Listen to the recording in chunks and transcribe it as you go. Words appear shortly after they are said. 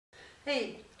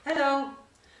Hey, hello.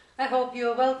 I hope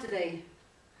you're well today.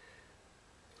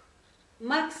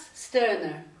 Max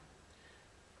Stirner.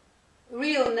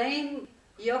 Real name,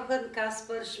 Johann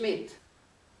Caspar Schmidt.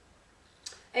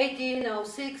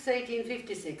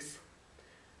 1806-1856.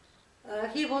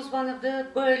 He was one of the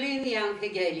Berlin young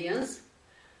Hegelians.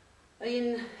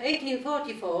 In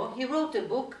 1844, he wrote a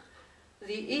book,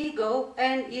 The Ego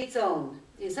and Its Own.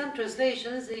 In some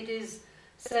translations, it is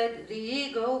said, The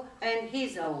Ego and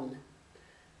His Own.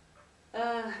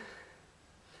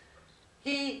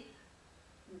 He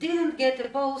didn't get a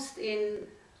post in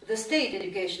the state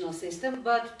educational system,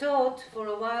 but taught for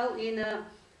a while in a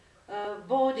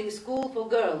boarding school for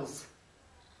girls.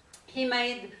 He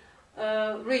made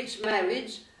a rich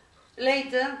marriage,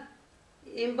 later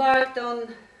embarked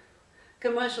on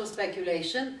commercial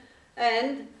speculation,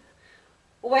 and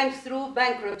went through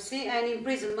bankruptcy and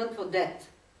imprisonment for debt.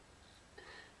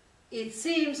 It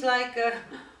seems like a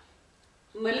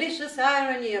malicious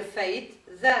irony of fate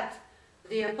that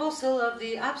the apostle of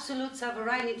the absolute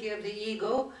sovereignty of the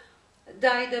ego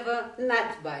died of a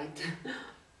gnat bite.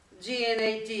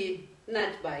 G-N-A-T,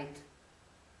 gnat bite.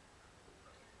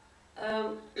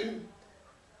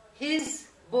 His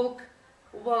book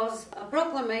was a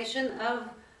proclamation of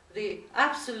the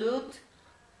absolute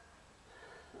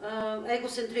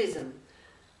egocentrism.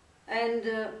 And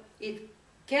it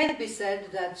can be said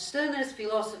that Stirner's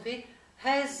philosophy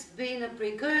has been a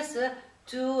precursor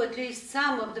to at least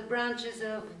some of the branches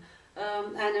of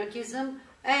anarchism,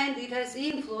 and it has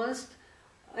influenced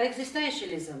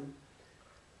existentialism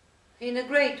in a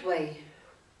great way,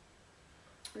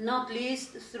 not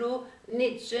least through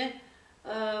Nietzsche,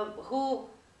 who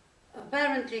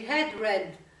apparently had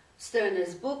read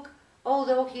Stirner's book,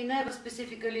 although he never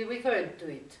specifically referred to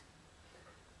it.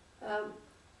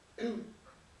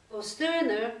 For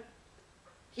Stirner,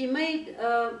 he made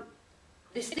a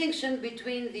distinction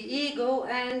between the ego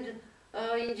and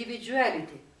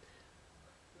individuality,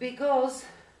 because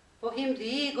for him the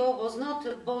ego was not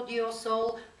a body or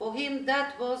soul. For him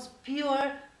that was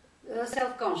pure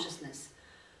self-consciousness,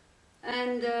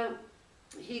 and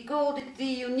he called it the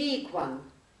unique one.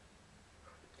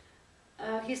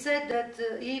 He said that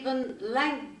even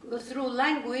through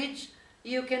language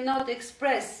you cannot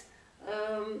express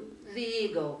the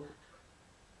ego.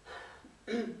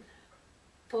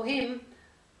 For him,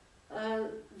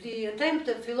 the attempt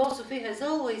of philosophy has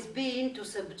always been to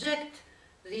subject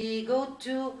the ego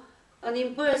to an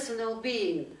impersonal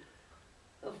being.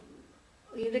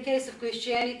 In the case of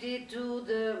Christianity, to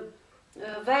the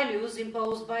values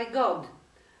imposed by God.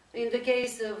 In the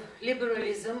case of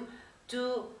liberalism,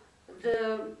 to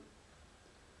the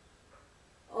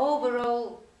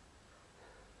overall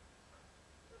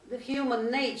the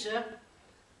human nature,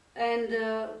 and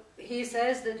he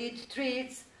says that it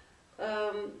treats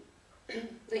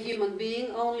the human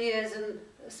being only as a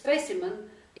specimen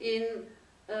in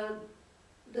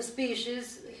the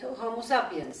species Homo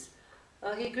sapiens.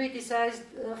 He criticized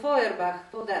Feuerbach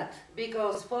for that,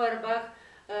 because Feuerbach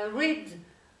rid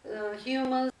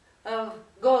humans of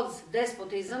God's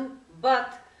despotism,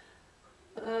 but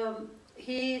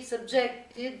he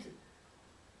subjected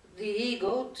the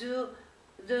ego to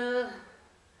the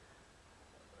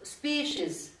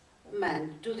species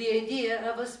man, to the idea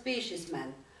of a species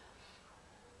man.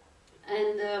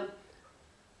 And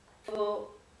for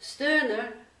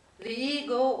Stirner, the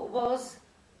ego was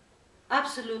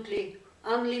absolutely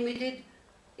unlimited.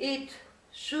 It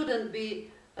shouldn't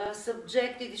be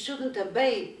subjected, it shouldn't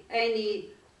obey any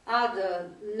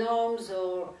other norms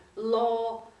or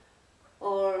law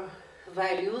or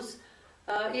values.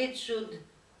 It should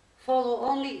follow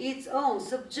only its own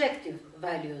subjective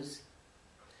values.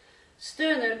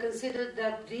 Stirner considered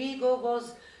that the ego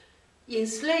was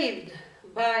enslaved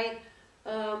by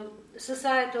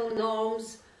societal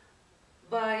norms,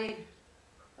 by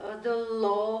the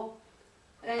law,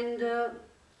 and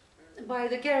by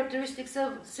the characteristics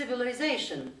of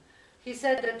civilization. He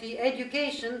said that the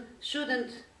education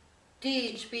shouldn't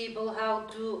teach people how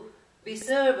to be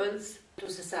servants to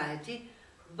society,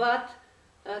 but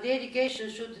the education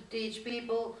should teach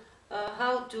people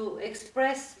how to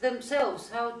express themselves,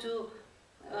 how to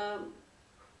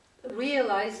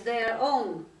realize their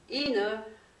own inner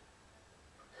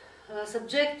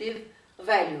subjective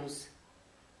values.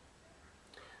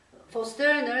 For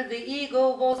Stirner, the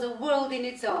ego was a world in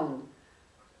its own,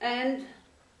 and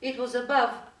it was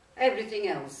above everything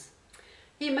else.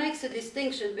 He makes a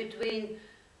distinction between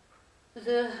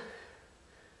the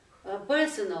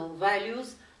personal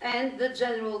values and the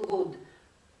general good.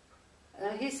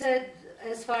 He said,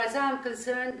 as far as I'm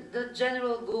concerned, the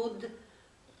general good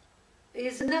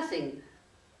is nothing.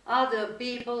 other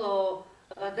people or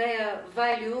their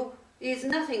value is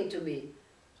nothing to me.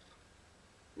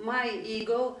 My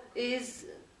ego is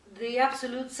the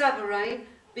absolute sovereign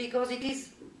because it is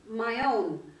my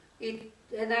own,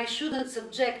 and I shouldn't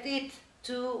subject it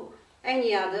to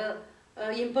any other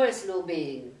impersonal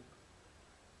being.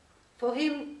 For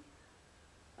him,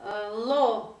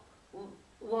 law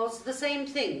was the same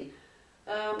thing.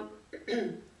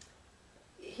 In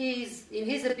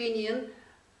his opinion,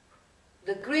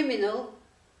 the criminal,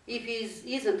 if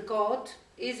he isn't caught,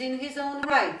 is in his own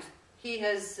right. He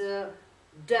has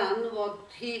done what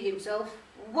he himself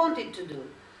wanted to do.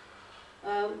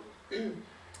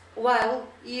 While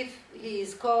if he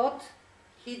is caught,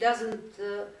 he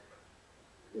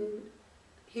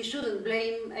shouldn't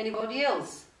blame anybody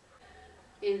else.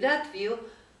 In that view,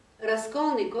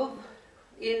 Raskolnikov,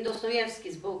 in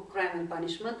Dostoevsky's book Crime and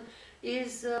Punishment,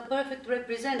 is a perfect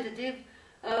representative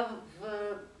of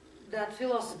that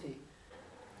philosophy.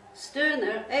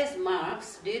 Stirner, as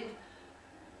Marx did,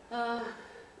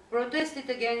 protested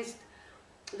against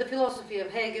the philosophy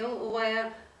of Hegel,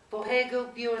 where for Hegel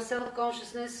pure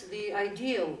self-consciousness, the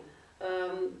ideal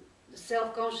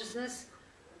self-consciousness,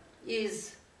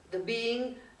 is the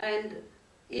being, and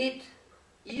it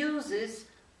uses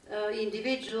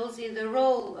individuals in the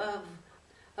role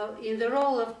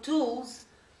of tools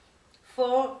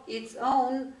for its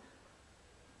own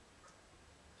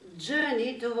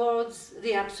journey towards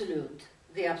the absolute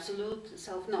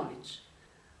self-knowledge.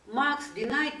 Marx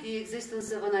denied the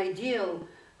existence of an ideal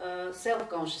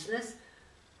self-consciousness.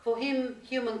 For him,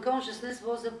 human consciousness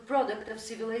was a product of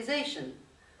civilization,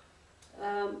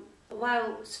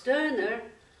 while Stirner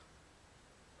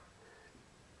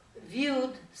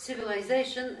viewed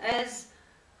civilization as,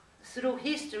 through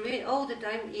history, all the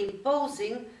time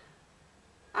imposing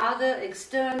other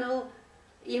external,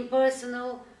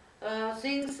 impersonal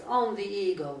things on the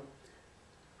ego.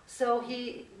 So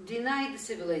he denied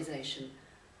civilization.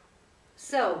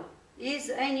 So,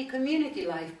 is any community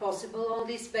life possible on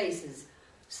this basis?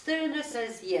 Stirner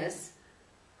says yes,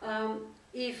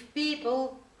 if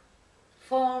people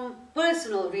form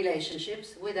personal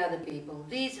relationships with other people.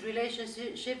 These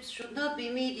relationships should not be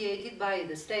mediated by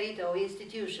the state or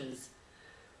institutions.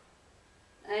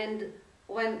 And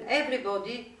when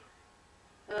everybody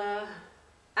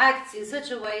acts in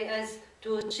such a way as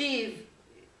to achieve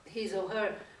his or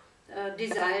her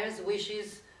desires,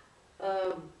 wishes,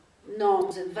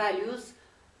 norms and values,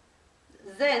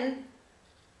 then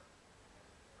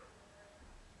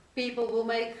people will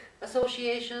make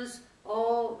associations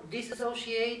or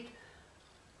disassociate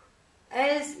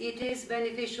as it is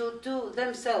beneficial to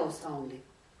themselves only.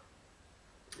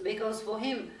 Because for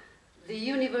him, the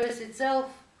universe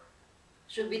itself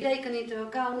should be taken into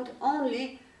account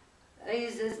only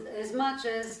as much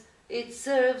as it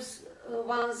serves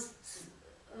one's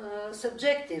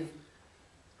subjective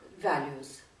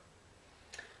values.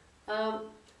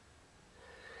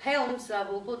 Helms, I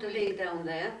will put a link down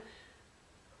there,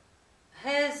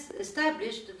 has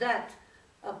established that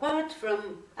apart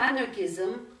from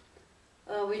anarchism,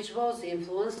 which was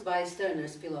influenced by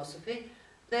Stirner's philosophy,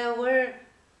 there were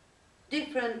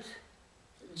different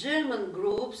German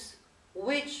groups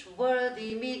which were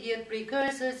the immediate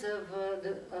precursors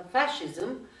of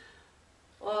fascism,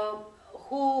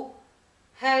 who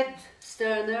had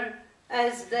Stirner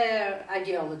as their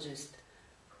ideologist.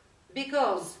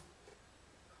 Because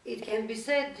it can be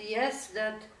said, yes,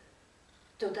 that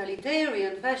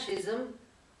totalitarian fascism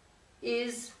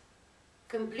is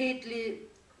completely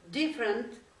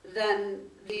different than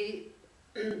the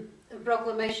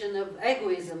proclamation of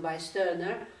egoism by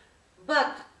Stirner,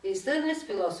 but in Stirner's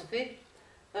philosophy,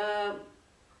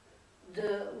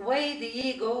 the way the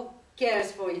ego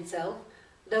cares for itself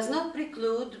does not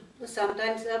preclude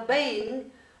sometimes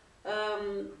obeying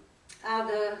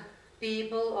other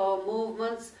people or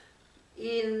movements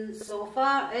in so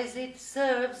far as it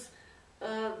serves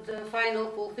the final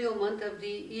fulfillment of the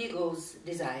ego's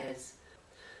desires.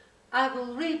 I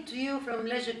will read to you from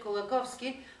Leszek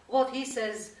Kolakowski what he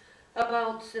says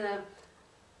about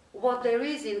what there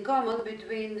is in common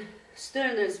between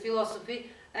Stirner's philosophy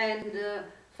and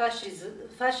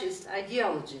fascist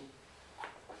ideology.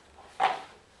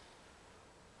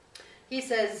 He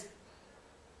says,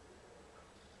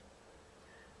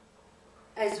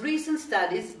 as recent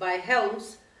studies by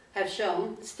Helms have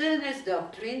shown, Stirner's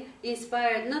doctrine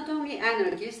inspired not only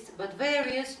anarchists but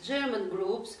various German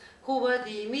groups who were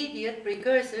the immediate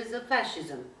precursors of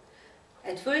fascism.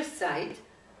 At first sight,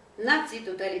 Nazi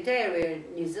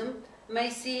totalitarianism may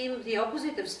seem the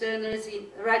opposite of Stirner's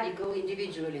radical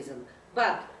individualism,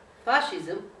 but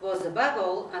fascism was above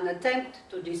all an attempt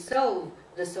to dissolve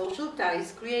the social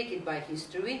ties created by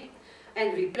history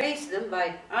and replace them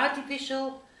by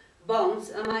artificial bonds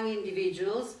among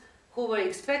individuals who were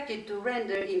expected to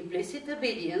render implicit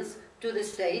obedience to the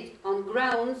state on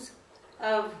grounds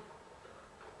of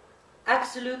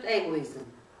absolute egoism.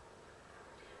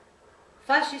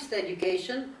 Fascist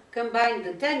education combined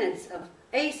the tenets of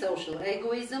asocial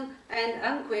egoism and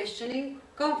unquestioning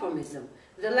conformism,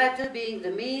 the latter being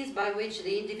the means by which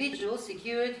the individual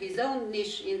secured his own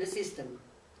niche in the system.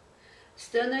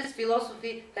 Stirner's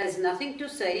philosophy has nothing to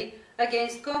say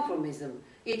against conformism.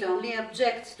 It only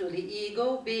objects to the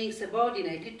ego being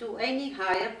subordinated to any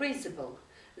higher principle.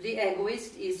 The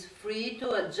egoist is free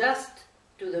to adjust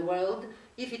to the world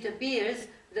if it appears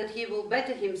that he will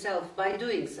better himself by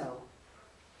doing so.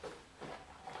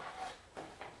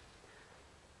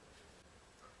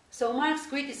 So Marx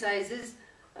criticizes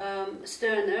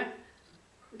Stirner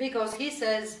because he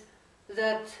says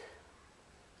that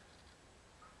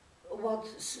what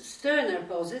Stirner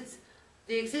posits,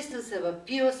 the existence of a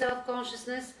pure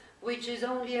self-consciousness, which is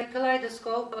only a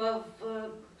kaleidoscope of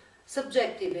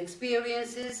subjective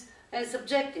experiences and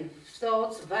subjective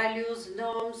thoughts, values,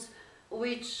 norms,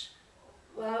 which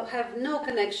have no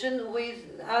connection with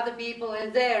other people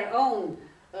and their own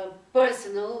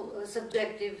personal,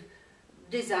 subjective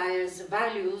desires,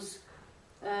 values,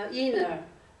 inner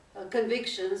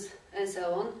convictions, and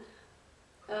so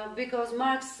on, because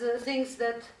Marx thinks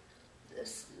that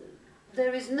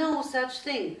there is no such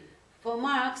thing. For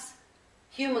Marx,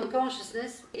 human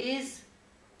consciousness is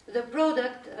the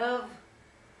product of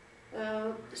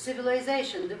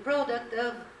civilization, the product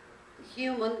of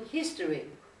human history,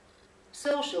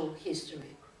 social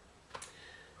history.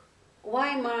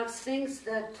 Why Marx thinks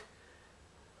that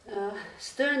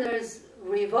Stirner's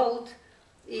revolt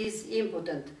is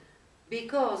impotent?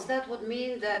 Because that would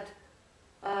mean that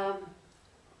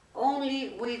only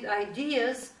with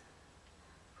ideas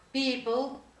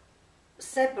people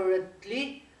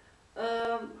separately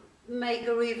make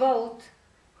a revolt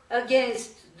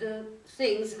against the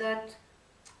things that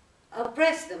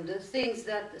oppress them, the things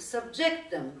that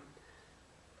subject them.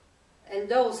 And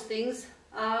those things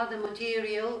are the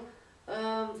material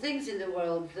things in the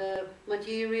world, the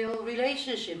material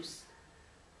relationships,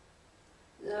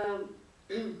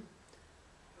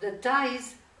 the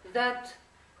ties that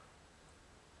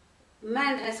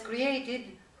man has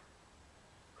created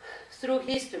through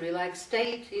history, like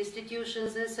state,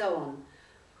 institutions, and so on.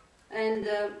 And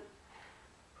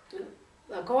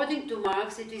according to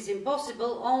Marx, it is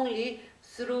impossible only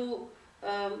through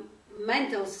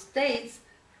mental states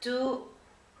to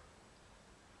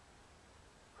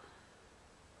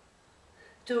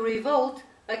revolt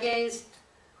against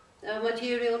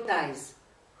material ties,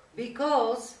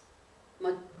 because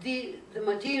the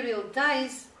material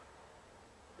ties,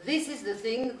 this is the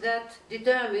thing that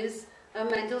determines a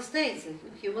mental state,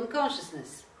 human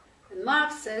consciousness. And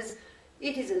Marx says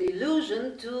it is an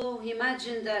illusion to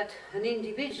imagine that an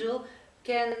individual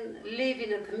can live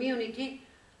in a community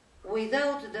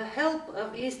without the help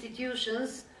of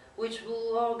institutions which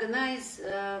will organize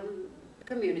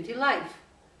community life.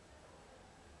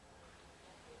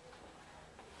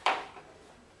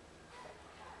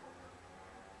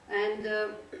 And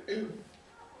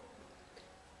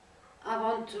I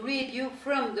want to read you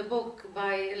from the book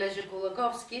by Leszek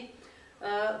Kolakowski,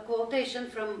 a quotation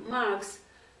from Marx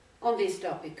on this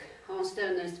topic, on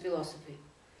Stirner's philosophy.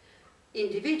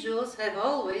 Individuals have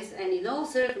always and in all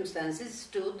circumstances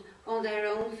stood on their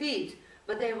own feet,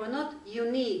 but they were not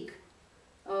unique,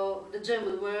 or the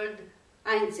German word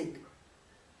einzig,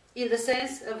 in the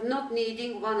sense of not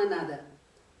needing one another.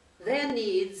 Their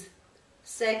needs,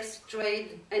 sex,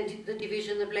 trade, and the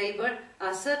division of labor,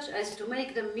 are such as to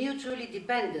make them mutually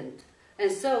dependent,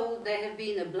 and so they have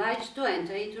been obliged to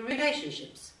enter into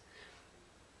relationships.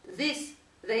 This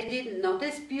they did not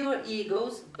as pure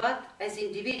egos, but as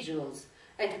individuals,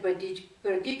 at a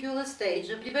particular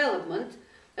stage of development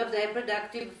of their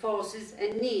productive forces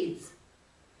and needs,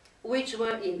 which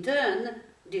were in turn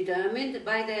determined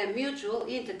by their mutual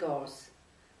intercourse.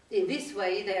 In this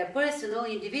way, their personal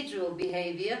individual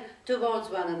behavior towards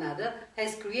one another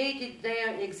has created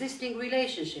their existing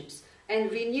relationships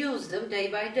and renews them day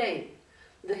by day.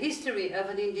 The history of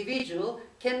an individual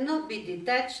cannot be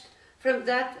detached from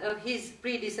that of his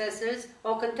predecessors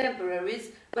or contemporaries,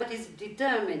 but is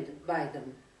determined by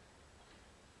them.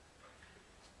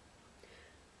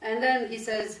 And then he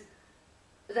says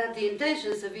that the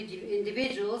intentions of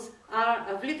individuals are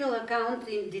of little account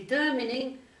in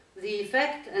determining the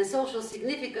effect and social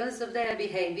significance of their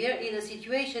behavior in a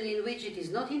situation in which it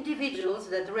is not individuals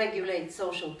that regulate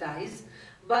social ties,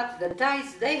 but the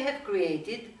ties they have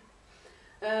created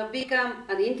become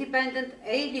an independent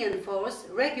alien force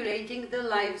regulating the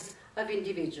lives of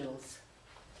individuals.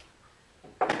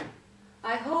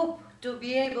 I hope to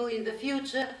be able in the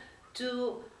future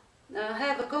to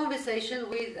have a conversation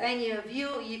with any of you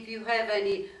if you have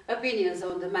any opinions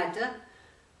on the matter,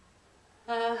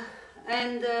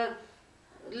 and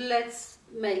let's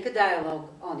make a dialogue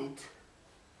on it.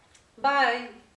 Bye!